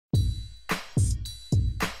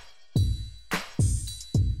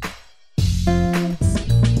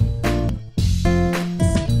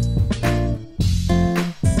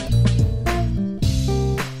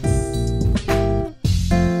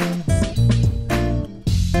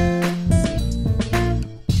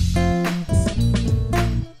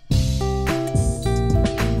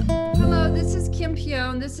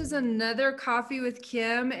another Coffee with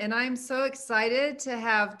Kim, and I'm so excited to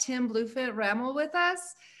have Tim Blueflint Ramel with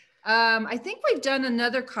us. I think we've done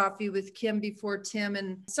another Coffee with Kim before, Tim,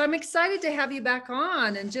 and so I'm excited to have you back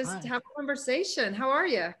on and just Hi. have a conversation. How are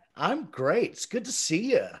you? I'm great. It's good to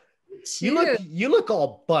see you. You look Too. you look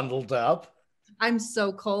all bundled up. I'm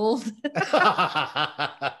so cold.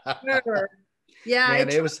 Sure. Yeah, Man, it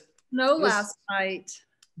it turned was snow it was last night.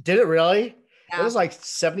 did it really? It Yeah. was like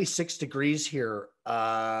 76 degrees here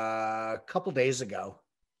a couple days ago.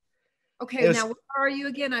 Okay, It now was where are you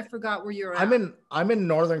again? I forgot where you're I'm at. in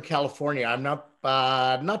Northern California. I'm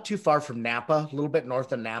not too far from Napa, a little bit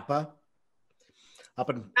north of Napa,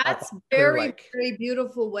 That's up Clear very, Lake. very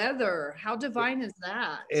beautiful weather. How divine is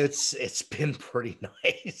that? It's been pretty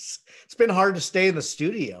nice. It's been hard to stay in the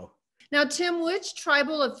studio. Now, Tim, which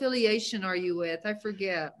tribal affiliation are you with? I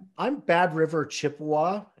forget. I'm Bad River,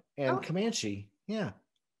 Chippewa, and Oh, Comanche. Yeah.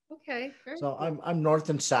 okay. Very So cool. I'm north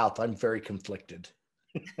and south. I'm very conflicted.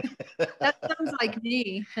 That sounds like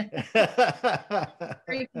me.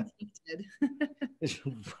 Very conflicted.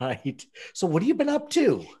 Right. So what have you been up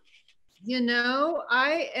to?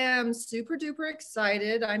 I am super duper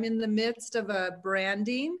excited. I'm in the midst of a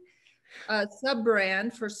branding, a sub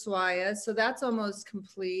brand for SWAIA. So that's almost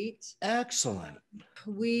complete. Excellent.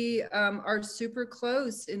 We are super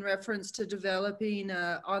close in reference to developing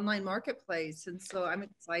an online marketplace. And so I'm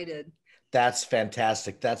excited. That's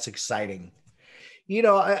fantastic. That's exciting.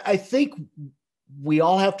 I think we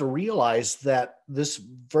all have to realize that this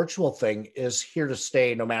virtual thing is here to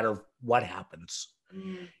stay no matter what happens,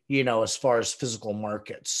 Mm. as far as physical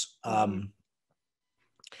markets. Mhm.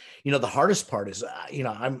 The hardest part is,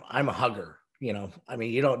 I'm a hugger, I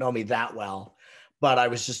mean, you don't know me that well, but I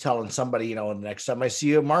was just telling somebody, the next time I see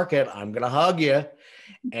you at market, I'm going to hug you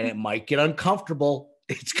and it might get uncomfortable.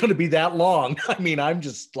 It's going to be that long. I mean, I'm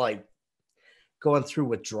just like going through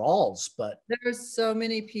withdrawals, but There's so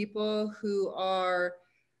many people who are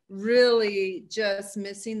really just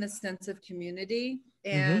missing the sense of community.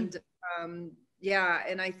 mhm. And yeah,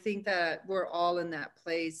 and I think that we're all in that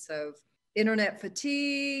place of internet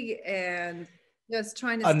fatigue and just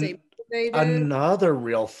trying to stay An- motivated. Another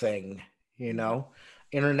real thing,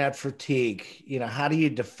 internet fatigue, how do you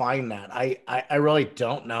define that? I really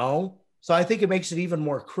don't know. So I think it makes it even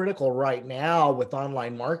more critical right now with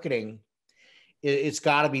online marketing. It's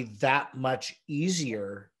got to be that much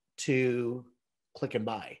easier to click and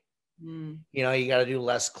buy. Mm. You got to do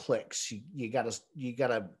less clicks. You got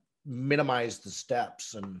to minimize the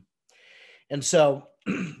steps, and so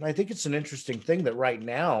I think it's an interesting thing that right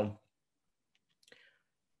now,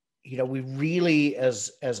 we really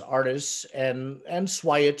as artists and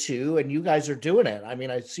SWAIA too, and you guys are doing it. I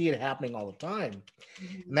mean, I see it happening all the time, and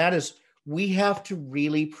Mhm. that is we have to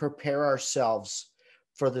really prepare ourselves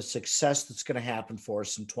for the success that's going to happen for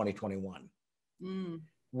us in 2021. Mm.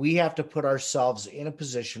 We have to put ourselves in a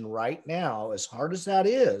position right now, as hard as that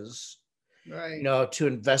is, Right. to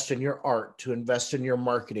invest in your art, to invest in your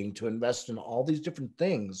marketing, to invest in all these different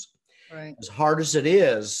things. Right. As hard as it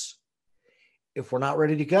is, if we're not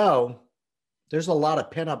ready to go, there's a lot of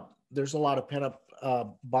pent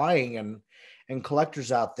up buying and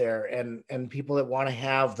collectors out there, and people that want to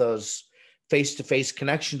have those face-to-face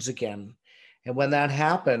connections again. And when that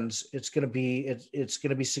happens, it's going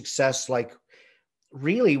to be success like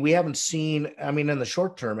really we haven't seen. I mean, in the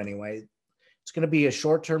short term anyway, it's going to be a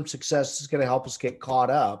short-term success. It's going to help us get caught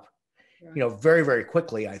up, Right. very, very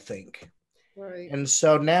quickly, I think. Right. And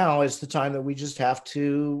so now is the time that we just have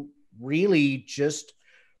to really just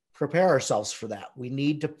prepare ourselves for that. We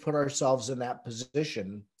need to put ourselves in that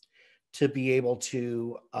position to be able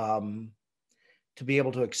to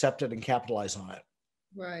accept it and capitalize on it.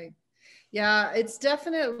 Right. Yeah, it's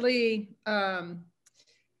definitely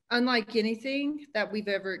unlike anything that we've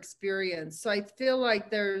ever experienced. So I feel like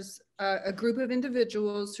there's a group of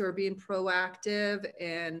individuals who are being proactive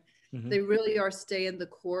and Mm-hmm. they really are staying the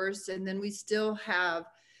course. And then we still have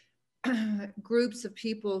groups of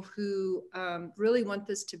people who really want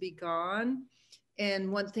this to be gone and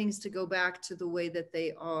want things to go back to the way that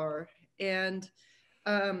they are. And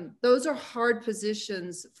those are hard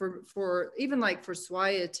positions for even like for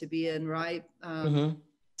SWAIA to be in, right? Mm-hmm.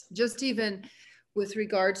 Just even with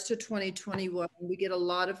regards to 2021, we get a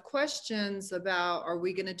lot of questions about, are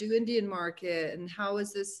we going to do Indian market? And how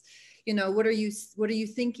is this, what are you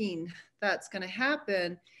thinking that's going to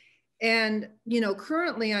happen? And,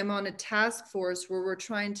 currently I'm on a task force where we're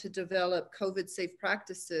trying to develop COVID safe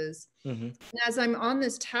practices. Mm-hmm. And as I'm on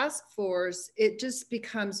this task force, it just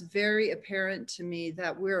becomes very apparent to me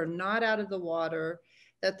that we're not out of the water,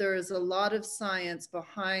 that there is a lot of science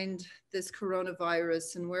behind this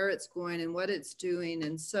coronavirus and where it's going and what it's doing.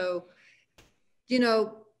 And so, you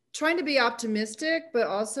know, trying to be optimistic, but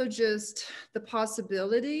also just the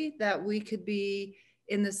possibility that we could be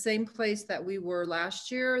in the same place that we were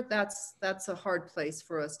last year. That's a hard place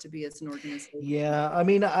for us to be as an organization. Yeah, I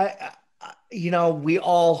mean, we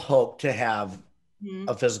all hope to have Mhm.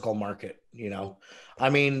 a physical market, I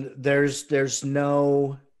mean, there's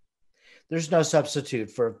no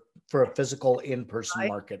substitute for a physical in-person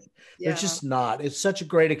market. Yeah. There's just not. It's such a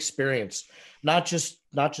great experience, not just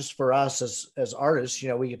for us as artists.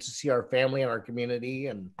 We get to see our family and our community,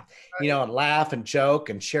 and and laugh and joke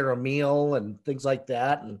and share a meal and things like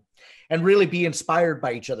that, and really be inspired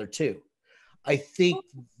by each other too. I think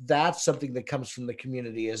that's something that comes from the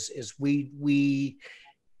community is we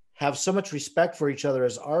have so much respect for each other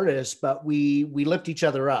as artists, but we lift each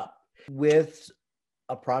other up. With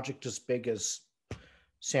a project as big as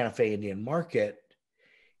Santa Fe Indian Market,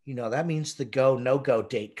 that means the go no go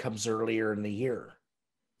date comes earlier in the year.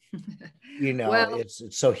 Well, it's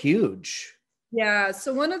so huge. Yeah.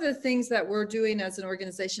 So one of the things that we're doing as an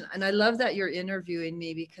organization, and I love that you're interviewing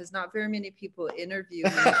me because not very many people interview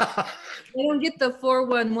me. They don't get the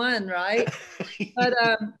 411, right? But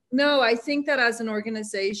no, I think that as an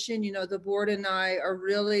organization, the board and I are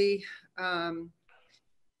really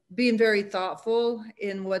being very thoughtful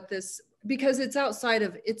in what this, because it's outside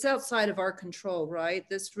of our control, right?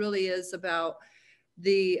 This really is about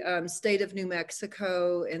the state of New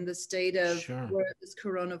Mexico and the state of where this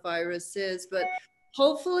coronavirus is. But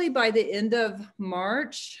hopefully by the end of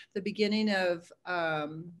March, the beginning of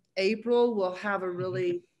April, we'll have a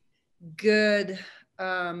really good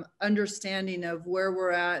understanding of where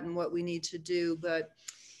we're at and what we need to do. But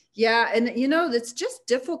yeah, and it's just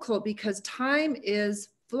difficult because time is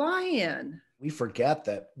flying. We forget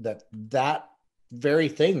that very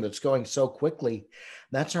thing that's going so quickly,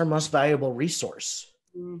 that's our most valuable resource.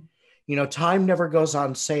 Time never goes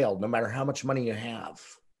on sale, no matter how much money you have.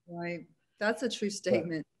 Right. That's a true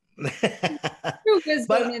statement.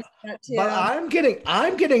 But I'm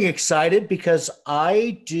getting excited because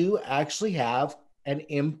I do actually have an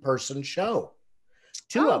in-person show,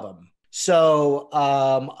 two of them. So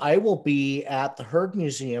I will be at the Heard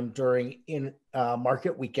Museum during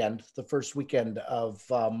market weekend, the first weekend of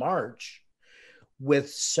March, with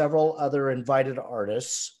several other invited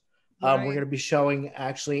artists. We're going to be showing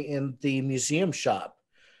actually in the museum shop.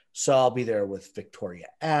 So I'll be there with Victoria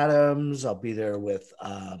Adams. I'll be there with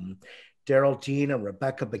Daryl Dean and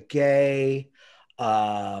Rebecca Begay,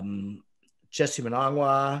 Jesse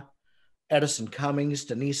Manangwa, Edison Cummings,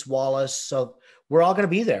 Denise Wallace. So we're all going to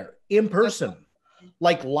be there in person,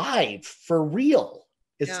 like live for real.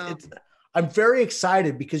 I'm very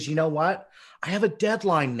excited because you know what? I have a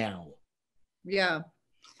deadline now. Yeah.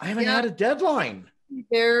 I haven't had a deadline.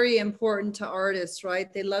 Very important to artists,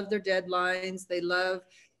 right? They love their deadlines. They love.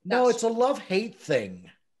 No, it's a love-hate thing.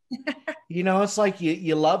 It's like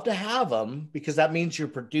you love to have them because that means you're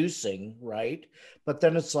producing, right? But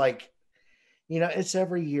then it's like, it's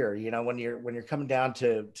every year, when you're coming down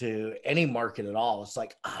to any market at all, it's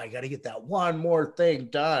like, I got to get that one more thing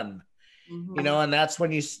done, and that's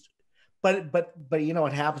when but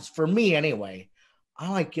what happens for me anyway, I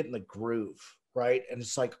like getting the groove, right? And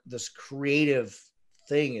it's like this creative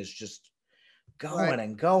thing is just going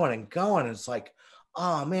and going and going. And it's like,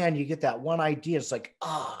 oh man, you get that one idea. It's like,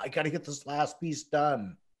 I got to get this last piece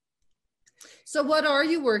done. So what are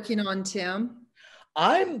you working on, Tim?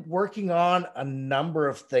 I'm working on a number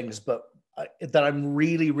of things, but that I'm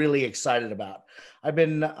really, really excited about. I've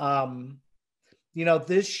been,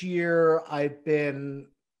 this year I've been,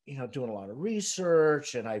 doing a lot of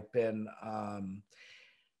research, and I've been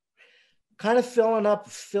kind of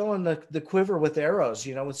filling the quiver with arrows,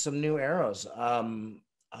 with some new arrows.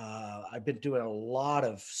 I've been doing a lot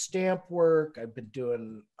of stamp work. I've been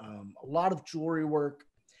doing a lot of jewelry work.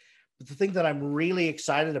 But the thing that I'm really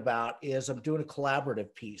excited about is I'm doing a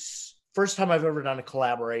collaborative piece. First time I've ever done a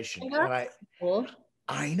collaboration. And cool.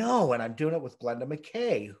 I know, and I'm doing it with Glenda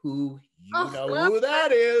McKay, who who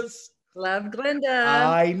that is. Love Glenda.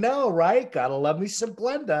 I know, right? Gotta love me some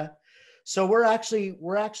Glenda. So we're actually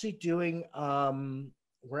doing a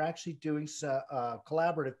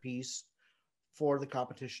collaborative piece for the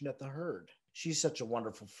competition at the Heard. She's such a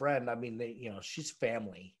wonderful friend. I mean, she's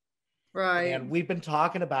family. Right. And we've been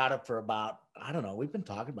talking about it for about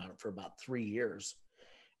 3 years.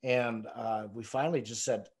 And we finally just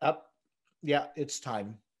said, yeah, it's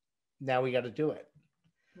time. Now we got to do it.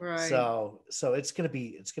 Right. So it's gonna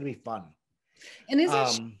be fun. And isn't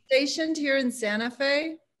she stationed here in Santa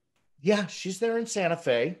Fe? Yeah, she's there in Santa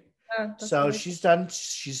Fe. Yeah, that's So really cool.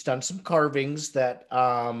 she's done some carvings that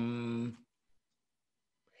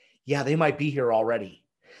yeah, they might be here already.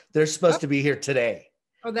 They're Oh, supposed to be here today.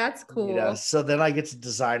 oh, that's You know, cool. so then I get to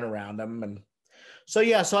design around them. And so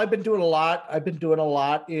yeah, so I've been doing a lot. I've been doing a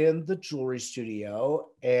lot in the jewelry studio,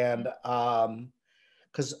 and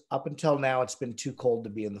because up until now it's been too cold to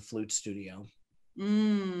be in the flute studio.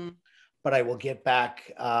 Mm. But I will get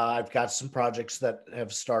back. I've got some projects that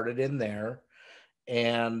have started in there,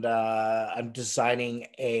 and I'm designing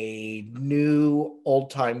a new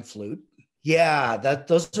old time flute. Yeah, that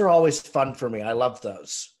those are always fun for me. I love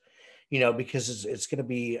those. Because it's going to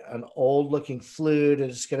be an old looking flute, and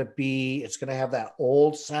it's going to have that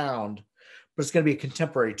old sound, but it's going to be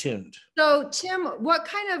contemporary tuned. So, Tim,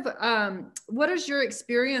 what is your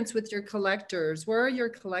experience with your collectors? Where are your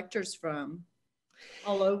collectors from?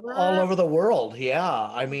 All All over? over the world. Yeah.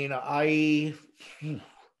 I mean, I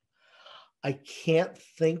can't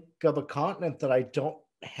think of a continent that I don't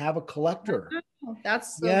have a collector. Oh,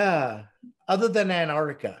 that's so Yeah. Other than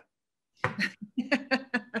Antarctica.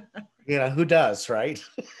 Who does, right?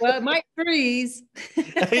 well, it might freeze.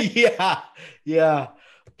 Yeah. Yeah.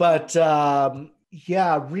 But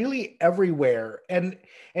yeah, really everywhere. And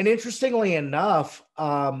interestingly enough,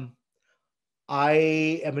 I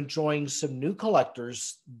am enjoying some new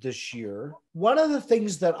collectors this year. One of the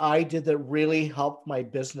things that I did that really helped my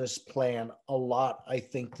business plan a lot, I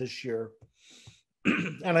think, this year,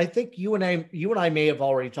 and I think you and I may have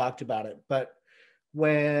already talked about it, but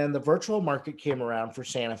when the virtual market came around for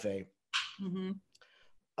Santa Fe, Mhm.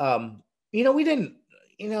 um, we didn't,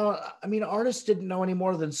 I mean, artists didn't know any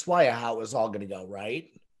more than SWAIA how it was all going to go, right?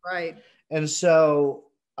 Right. And so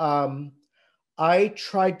I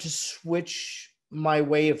tried to switch my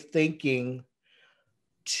way of thinking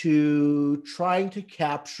to trying to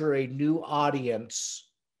capture a new audience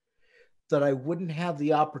that I wouldn't have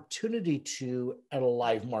the opportunity to at a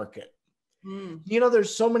live market. Mm.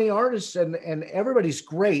 There's so many artists, and everybody's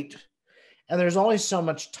great, and there's only so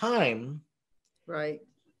much time, Right.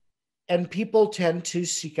 and people tend to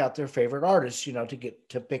seek out their favorite artists, to get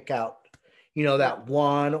to pick out, Right. that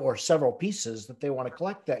one or several pieces that they want to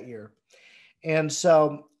collect that year. And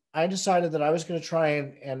so I decided that I was going to try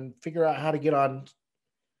and figure out how to get on,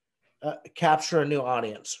 capture a new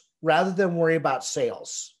audience rather than worry about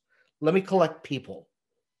sales. Let me collect people,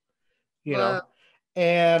 you Well, know,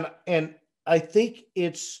 and I think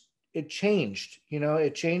it changed,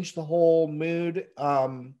 it changed the whole mood.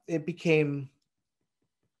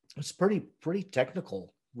 It's pretty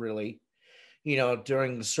technical, really,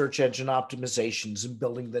 during the search engine optimizations and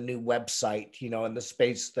building the new website, in the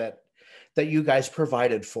space that you guys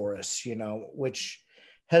provided for us, which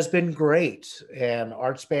has been great. And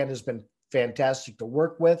Artspan has been fantastic to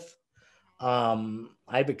work with.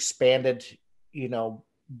 I've expanded, you know,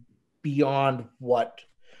 beyond what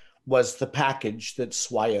was the package that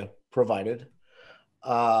SWAIA provided.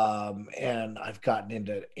 And I've gotten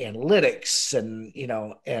into analytics and,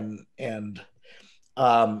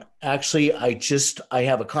 actually I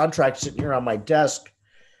have a contract sitting here on my desk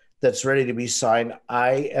that's ready to be signed.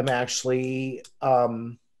 I am actually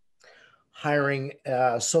hiring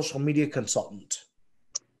a social media consultant.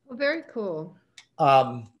 well, very cool.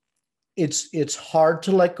 Um, it's hard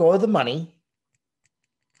to let go of the money.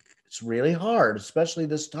 It's really hard, especially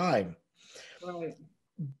this time. Right.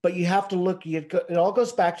 But you have to look. It all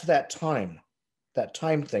goes back to that time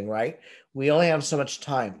thing, right? We only have so much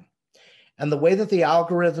time, and the way that the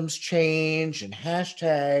algorithms change and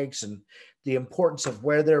hashtags and the importance of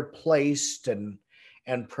where they're placed and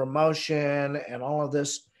promotion and all of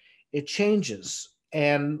this, it changes.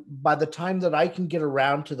 And by the time that I can get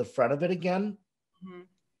around to the front of it again, Mm-hmm.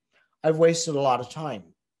 I've wasted a lot of time.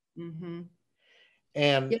 Mm-hmm.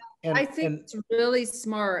 And Yeah, I and think and it's really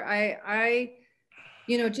smart.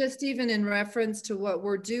 Just even in reference to what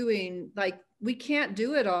we're doing, like we can't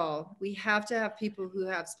do it all. We have to have people who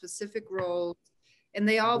have specific roles and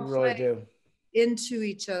they we all really play do. into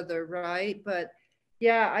each other, right? But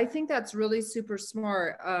yeah, I think that's really super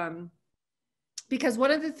smart. Because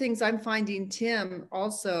one of the things I'm finding, Tim,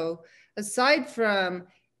 also, aside from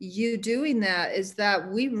you doing that, is that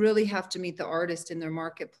we really have to meet the artist in their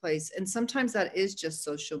marketplace. And sometimes that is just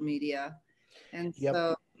social media. And Yep.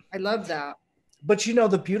 so I love that. But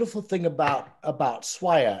the beautiful thing about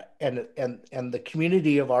SWAIA and the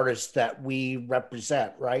community of artists that we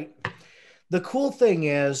represent, right? The cool thing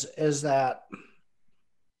is that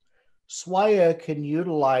SWAIA can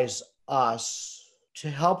utilize us to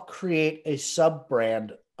help create a sub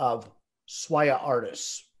brand of SWAIA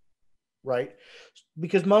artists, right?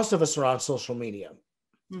 Because most of us are on social media.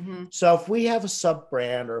 Mm-hmm. So if we have a sub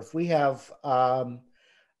brand, or if we have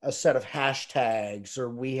a set of hashtags, or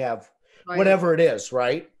we have Right. whatever it is,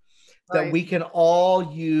 right? That Right. we can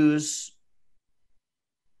all use,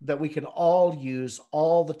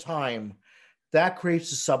 all the time. That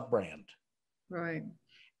creates a sub brand. Right.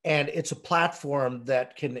 And it's a platform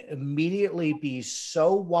that can immediately be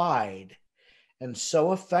so wide and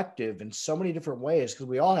so effective in so many different ways, because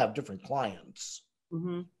we all have different clients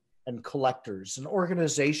Mm-hmm. and collectors and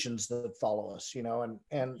organizations that follow us,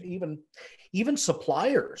 and even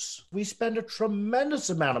suppliers. We spend a tremendous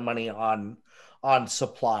amount of money on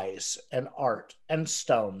supplies and art and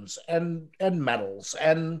stones and metals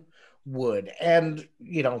and wood, and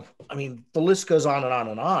I mean, the list goes on and on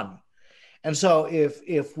and on. And so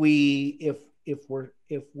if we're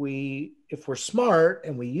smart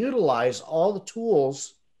and we utilize all the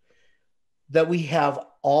tools that we have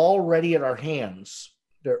already at our hands,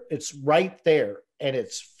 it's right there and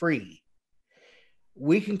it's free.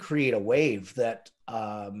 We can create a wave that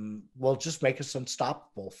will just make us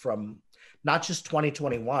unstoppable from not just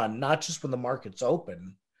 2021, not just when the market's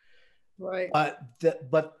open, Right.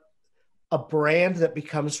 but a brand that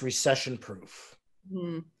becomes recession proof.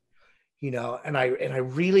 Mm. And I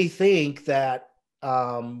really think that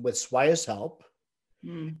with SWAIA's help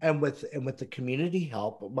Mm. and with the community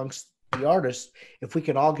help amongst the artists, if we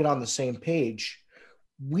can all get on the same page,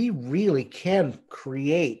 we really can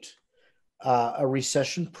create a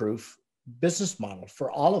recession-proof business model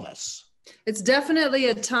for all of us. It's definitely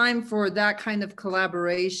a time for that kind of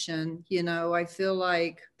collaboration. I feel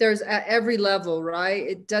like there's at every level, right?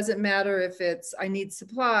 It doesn't matter if it's, I need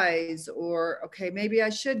supplies, or, okay, maybe I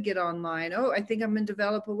should get online. Oh, I think I'm going to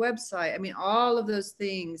develop a website. I mean, all of those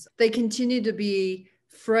things, they continue to be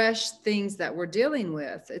fresh things that we're dealing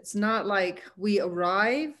with. It's not like we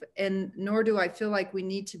arrive, and nor do I feel like we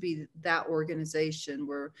need to be that organization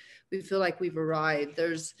where we feel like we've arrived.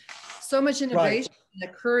 There's so much innovation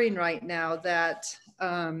occurring right now that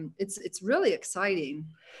it's really exciting.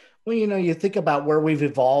 Well, you think about where we've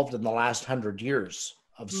evolved in the last 100 years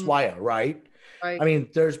of SWAIA, right? Right. I mean,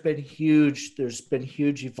 there's been huge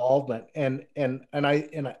involvement, and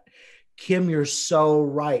Kim, you're so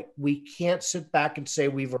right. We can't sit back and say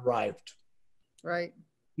we've arrived. Right.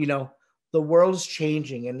 The world is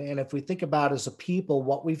changing, and if we think about as a people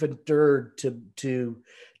what we've endured to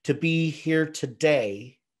be here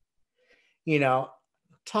today,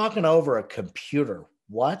 talking over a computer,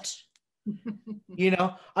 what?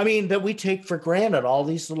 I mean, that we take for granted all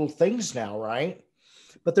these little things now, right?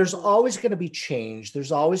 But there's always going to be change.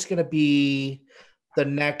 There's always going to be the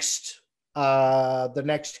next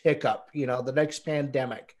hiccup, the next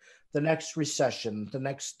pandemic, the next recession, the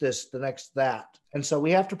next this, the next that. And so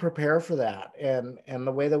we have to prepare for that. And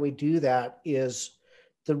the way that we do that is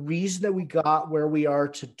the reason that we got where we are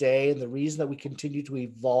today, and the reason that we continue to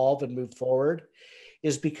evolve and move forward,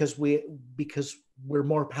 is because we're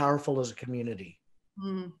more powerful as a community.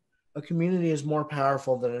 Mm. A community is more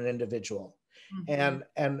powerful than an individual. Mm-hmm.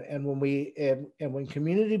 And when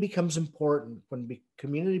community becomes important, when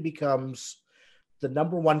community becomes the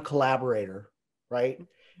number one collaborator, right?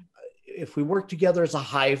 If we work together as a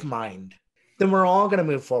hive mind, then we're all going to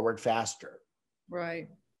move forward faster. Right.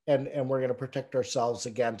 And we're going to protect ourselves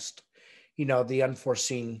against, the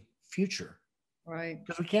unforeseen future. Right.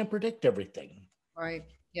 Because we can't predict everything. Right.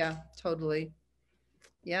 Yeah, totally.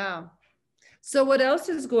 Yeah. So what else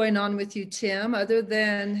is going on with you, Tim, other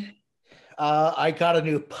than... I got a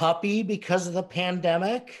new puppy because of the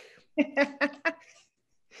pandemic.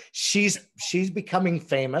 She's becoming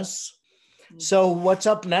famous. So what's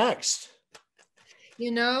up next?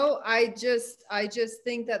 I just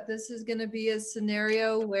think that this is going to be a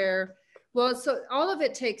scenario where, well, so all of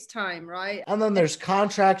it takes time, right? And then there's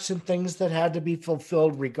contracts and things that had to be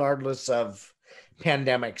fulfilled regardless of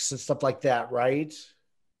pandemics and stuff like that, right?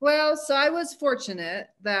 Well, so I was fortunate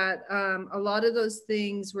that a lot of those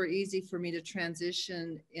things were easy for me to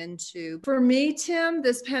transition into. For me, Tim,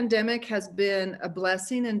 this pandemic has been a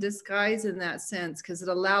blessing in disguise in that sense, because it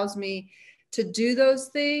allows me to do those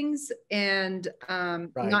things and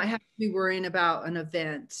not have to be worrying about an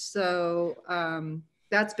event. So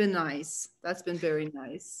that's been nice. That's been very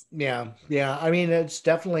nice. Yeah. I mean, it's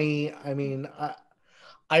definitely,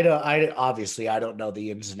 I don't know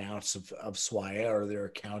the ins and outs of SWAIA or their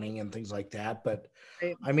accounting and things like that, but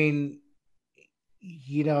right. I mean,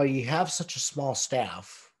 you have such a small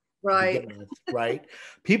staff, right? With, right?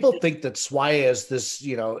 People think that SWAIA is this,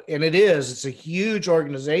 and it's a huge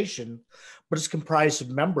organization, but it's comprised of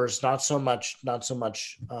members, not so much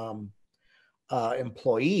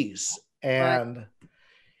employees, and right.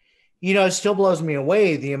 It still blows me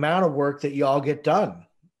away the amount of work that y'all get done.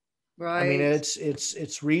 Right. I mean,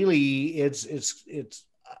 it's really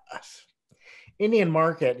Indian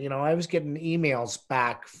market, I was getting emails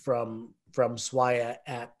back from SWAIA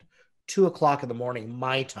at 2 o'clock in the morning,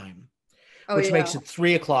 my time, Oh which yeah. makes it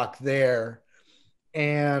 3 o'clock there.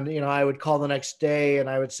 And, I would call the next day and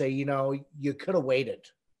I would say, you could have waited.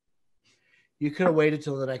 You could have waited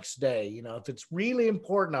till the next day. If it's really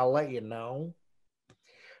important, I'll let you know.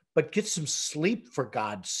 But get some sleep, for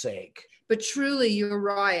God's sake. But truly, you're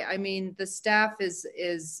right. I mean, the staff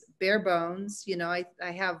is bare bones. I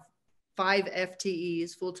have 5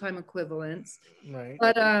 FTEs, full-time equivalents. Right.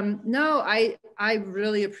 But no, I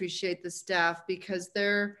really appreciate the staff because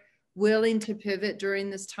they're willing to pivot during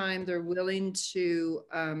this time. They're willing to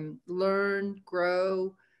learn,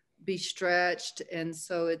 grow, be stretched, and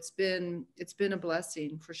so it's been a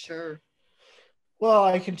blessing for sure. Well,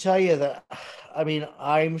 I can tell you that,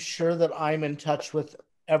 I'm sure that I'm in touch with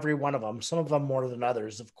every one of them, some of them more than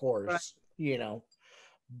others, of course, Right.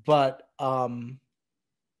 but, and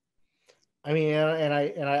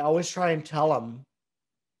I always try and tell them,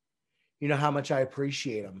 how much I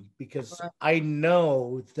appreciate them, because I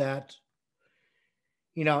know that,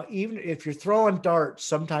 even if you're throwing darts,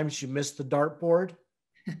 sometimes you miss the dartboard,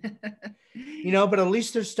 but at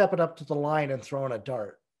least they're stepping up to the line and throwing a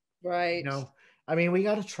dart. Right. We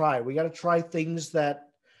got to try things that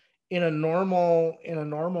in a normal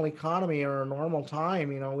economy or a normal time,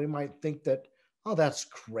 we might think that, oh, that's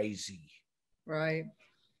crazy. Right.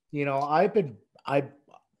 I've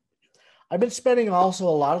been spending also a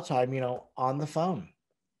lot of time, on the phone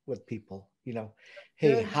with people,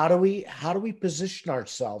 hey, Good. how do we position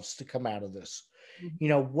ourselves to come out of this?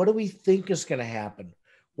 Mm-hmm. What do we think is going to happen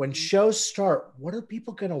when shows start? What are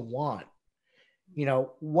people going to want?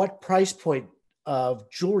 What price point of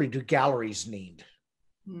jewelry do galleries need?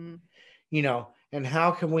 Mm-hmm. And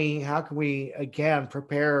how can we again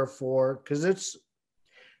prepare for, because it's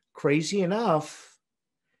crazy enough,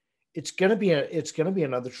 it's going to be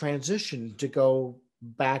another transition to go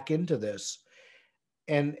back into this,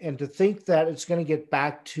 and to think that it's going to get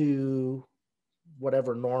back to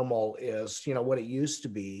whatever normal is, what it used to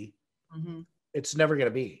be. Mm-hmm. It's never going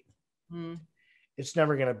to be. Mm-hmm. It's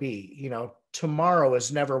never going to be. Tomorrow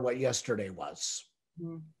is never what yesterday was.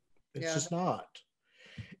 Mm-hmm. It's just not.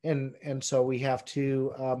 And so we have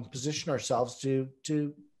to position ourselves to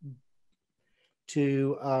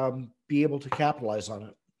be able to capitalize on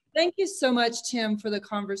it. Thank you so much, Tim, for the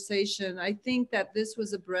conversation. I think that this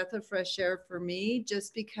was a breath of fresh air for me,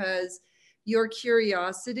 just because your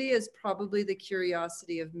curiosity is probably the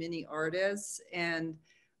curiosity of many artists. And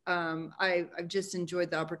I've just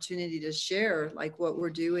enjoyed the opportunity to share like what we're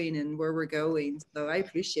doing and where we're going. So I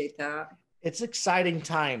appreciate that. It's exciting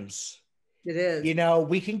times. It is.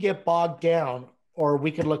 We can get bogged down, or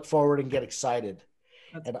we can look forward and get excited.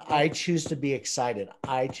 And I choose to be excited.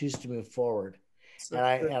 I choose to move forward. So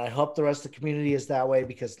and I hope the rest of the community is that way,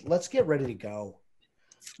 because let's get ready to go.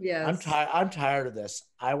 Yes. I'm tired of this.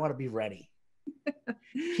 I want to be ready.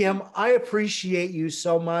 Kim, I appreciate you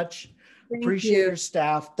so much. Appreciate your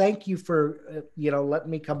staff. Thank you for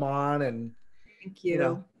letting me come on, and thank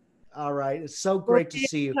you. All right. It's so great to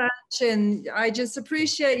see you. And I just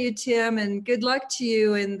appreciate you, Tim, and good luck to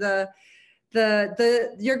you in the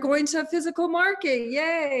you're going to a physical market.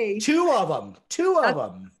 Yay. Two of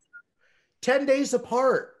them. 10 days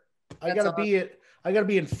apart. I gotta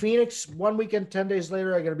be in Phoenix one weekend. 10 days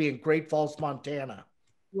later, I gotta be in Great Falls, Montana.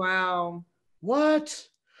 Wow. What?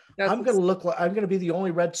 I'm gonna be the only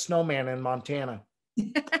red snowman in Montana.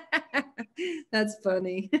 That's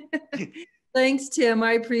funny. Thanks, Tim.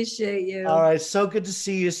 I appreciate you. All right. So good to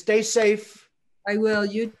see you. Stay safe. I will.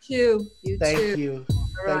 You too. Thank you.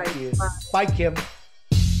 All right. Thank you. Bye, Kim.